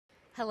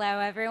Hello,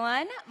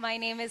 everyone. My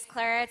name is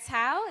Clara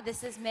Tao.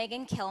 This is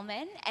Megan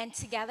Kilman. And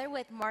together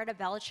with Marta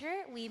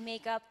Belcher, we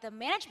make up the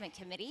management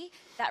committee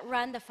that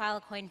run the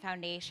Filecoin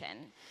Foundation.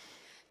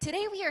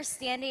 Today, we are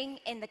standing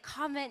in the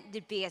Convent de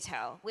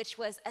Beato, which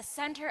was a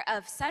center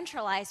of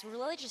centralized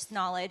religious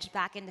knowledge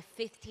back in the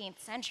 15th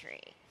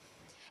century.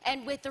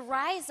 And with the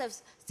rise of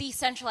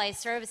decentralized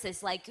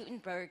services like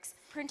Gutenberg's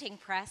printing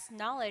press,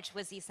 knowledge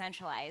was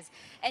decentralized.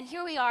 And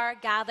here we are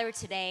gathered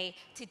today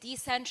to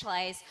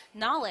decentralize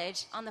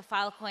knowledge on the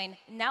Filecoin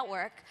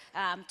network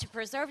to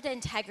preserve the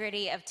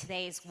integrity of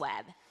today's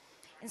web.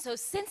 And so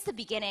since the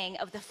beginning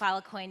of the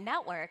Filecoin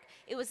network,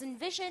 it was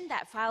envisioned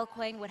that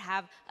Filecoin would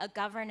have a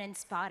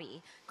governance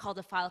body called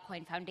the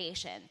Filecoin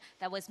Foundation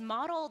that was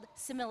modeled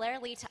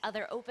similarly to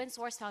other open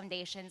source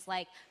foundations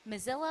like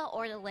Mozilla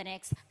or the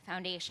Linux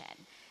Foundation.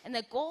 And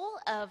the goal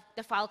of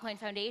the Filecoin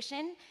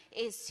Foundation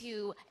is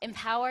to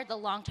empower the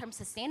long-term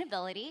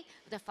sustainability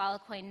of the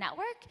Filecoin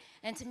network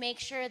and to make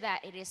sure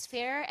that it is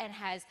fair and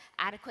has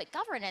adequate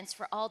governance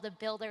for all the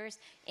builders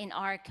in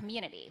our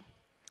community.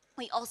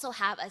 We also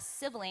have a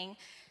sibling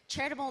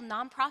charitable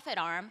nonprofit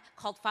arm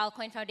called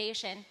Filecoin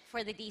Foundation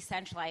for the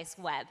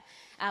Decentralized Web,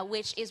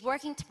 which is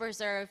working to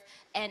preserve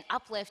and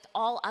uplift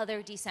all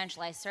other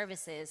decentralized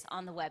services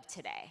on the web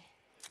today.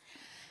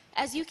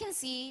 As you can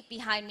see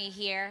behind me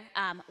here,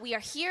 we are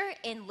here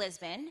in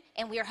Lisbon,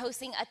 and we are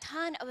hosting a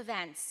ton of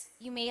events.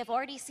 You may have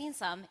already seen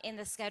some in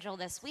the schedule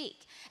this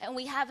week. And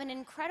we have an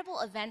incredible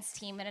events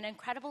team and an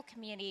incredible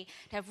community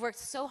that have worked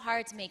so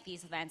hard to make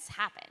these events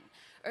happen.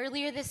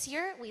 Earlier this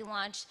year, we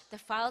launched the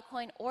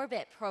Filecoin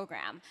Orbit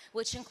program,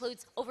 which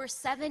includes over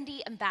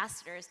 70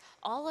 ambassadors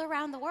all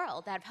around the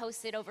world that have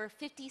hosted over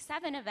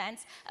 57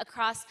 events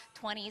across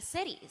 20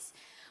 cities.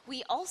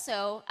 We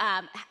also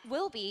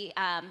will be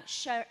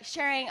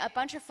sharing a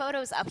bunch of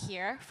photos up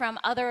here from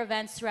other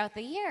events throughout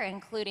the year,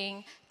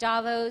 including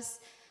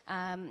Davos.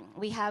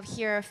 We have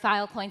here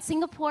Filecoin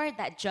Singapore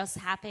that just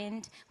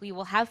happened. We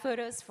will have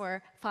photos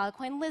for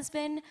Filecoin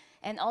Lisbon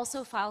and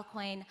also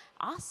Filecoin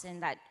Austin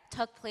that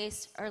took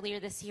place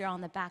earlier this year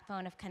on the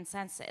backbone of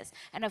consensus.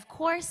 And of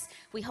course,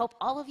 we hope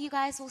all of you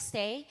guys will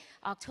stay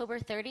October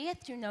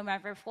 30th through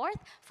November 4th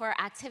for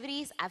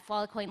activities at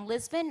Filecoin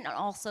Lisbon and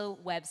also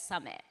Web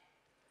Summit.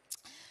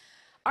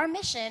 Our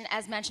mission,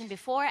 as mentioned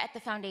before at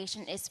the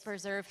Foundation, is to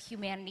preserve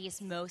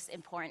humanity's most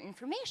important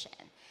information.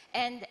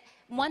 And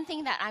one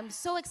thing that I'm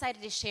so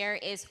excited to share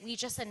is we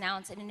just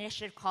announced an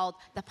initiative called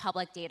the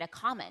Public Data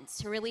Commons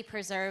to really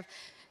preserve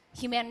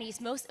humanity's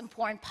most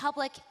important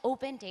public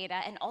open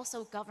data and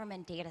also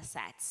government data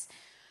sets.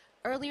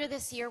 Earlier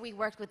this year, we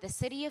worked with the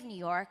City of New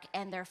York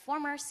and their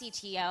former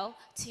CTO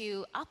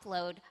to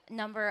upload a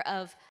number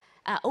of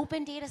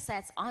open data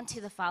sets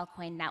onto the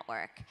Filecoin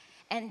network.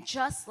 And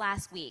just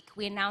last week,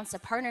 we announced a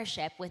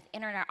partnership with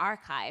Internet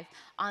Archive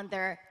on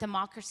their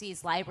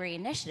Democracy's Library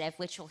initiative,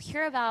 which we'll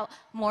hear about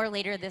more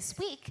later this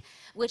week,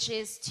 which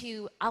is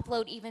to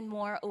upload even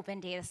more open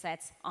data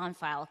sets on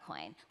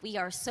Filecoin. We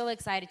are so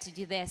excited to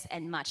do this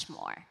and much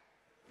more.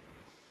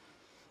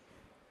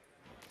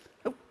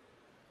 Oh,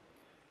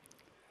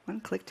 one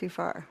click too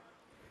far.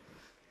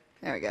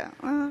 There we go.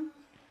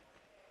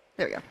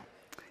 There we go.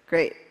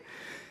 Great.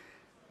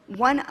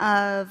 One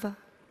of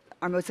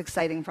our most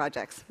exciting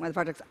projects, one of the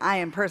projects I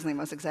am personally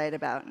most excited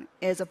about,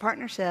 is a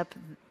partnership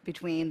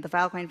between the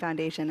Filecoin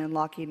Foundation and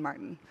Lockheed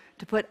Martin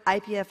to put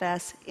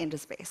IPFS into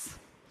space.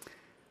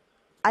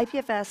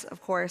 IPFS,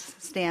 of course,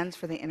 stands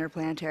for the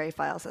Interplanetary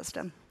File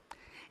System,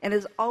 and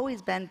has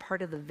always been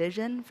part of the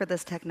vision for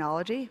this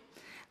technology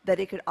that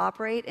it could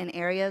operate in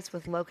areas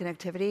with low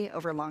connectivity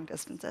over long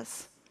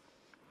distances.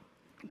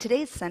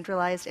 Today's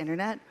centralized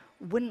internet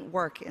wouldn't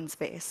work in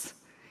space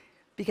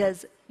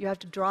because you have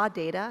to draw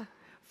data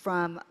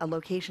from a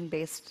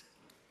location-based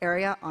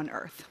area on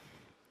Earth.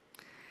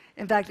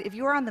 In fact, if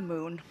you were on the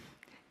moon,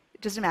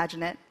 just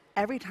imagine it,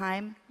 every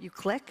time you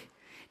click,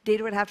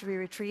 data would have to be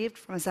retrieved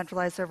from a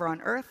centralized server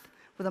on Earth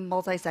with a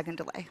multi-second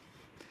delay.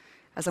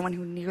 As someone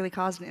who nearly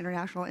caused an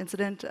international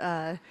incident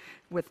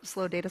with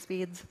slow data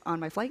speeds on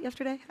my flight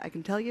yesterday, I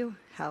can tell you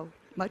how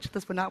much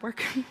this would not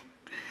work.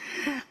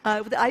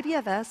 With the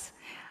IPFS,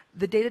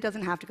 the data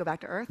doesn't have to go back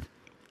to Earth.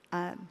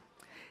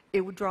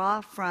 It would draw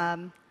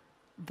from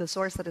the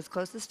source that is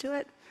closest to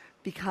it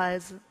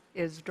because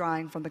it is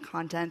drawing from the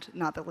content,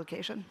 not the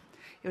location.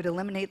 It would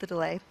eliminate the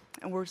delay,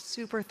 and we're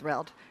super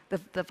thrilled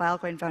that the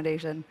Filecoin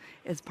Foundation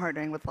is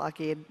partnering with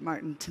Lockheed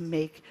Martin to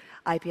make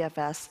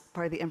IPFS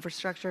part of the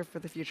infrastructure for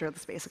the future of the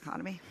space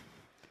economy.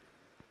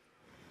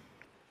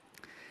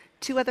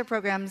 Two other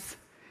programs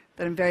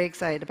that I'm very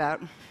excited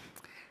about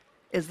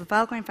is the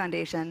Filecoin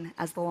Foundation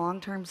as the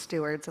long-term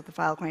stewards of the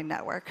Filecoin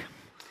network.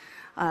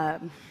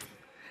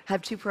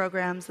 Have two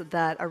programs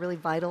that are really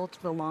vital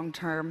to the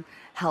long-term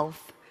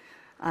health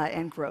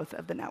and growth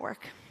of the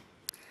network.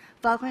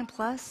 Filecoin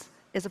Plus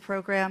is a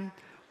program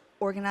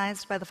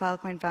organized by the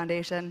Filecoin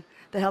Foundation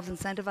that helps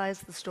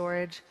incentivize the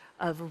storage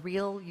of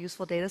real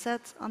useful data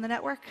sets on the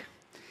network.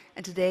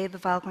 And today, the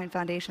Filecoin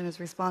Foundation is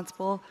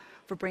responsible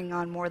for bringing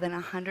on more than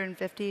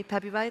 150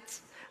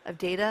 petabytes of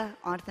data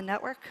onto the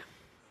network.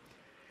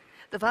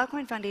 The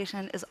Filecoin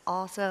Foundation is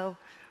also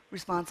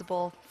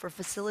responsible for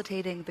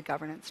facilitating the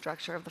governance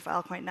structure of the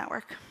Filecoin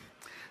network.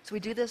 So we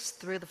do this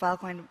through the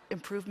Filecoin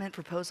Improvement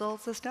Proposal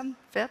System,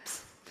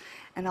 FIPS,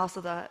 and also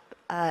the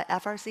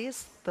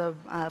FRCs, the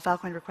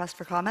Filecoin Request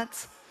for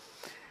Comments.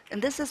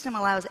 And this system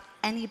allows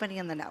anybody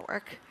in the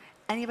network,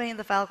 anybody in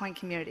the Filecoin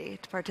community,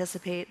 to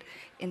participate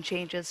in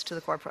changes to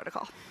the core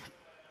protocol.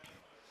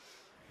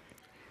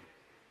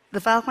 The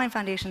Filecoin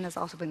Foundation has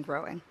also been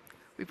growing.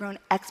 We've grown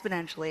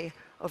exponentially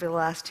over the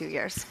last 2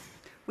 years.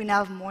 We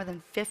now have more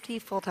than 50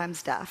 full-time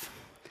staff.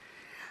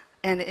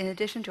 And in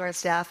addition to our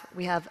staff,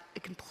 we have a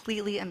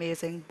completely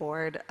amazing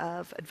board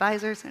of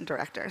advisors and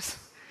directors.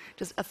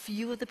 Just a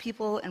few of the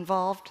people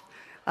involved,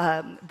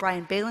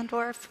 Brian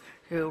Behlendorf,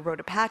 who wrote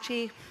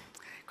Apache,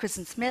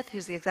 Kristen Smith,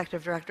 who's the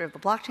executive director of the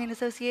Blockchain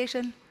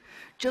Association,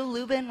 Joe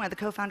Lubin, one of the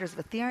co-founders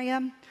of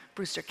Ethereum,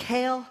 Brewster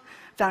Kahle,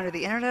 founder of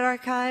the Internet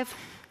Archive,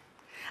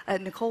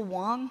 Nicole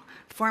Wong,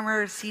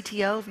 former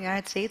CTO of the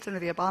United States under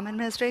the Obama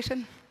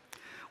administration.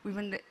 We've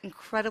been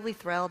incredibly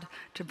thrilled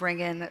to bring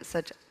in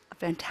such a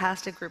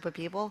fantastic group of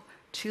people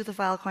to the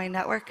Filecoin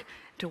network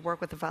to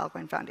work with the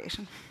Filecoin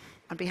Foundation.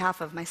 On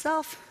behalf of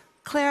myself,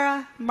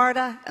 Clara,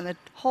 Marta, and the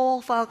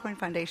whole Filecoin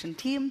Foundation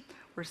team,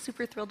 we're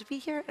super thrilled to be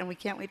here, and we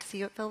can't wait to see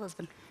you at Phil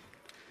Lisbon.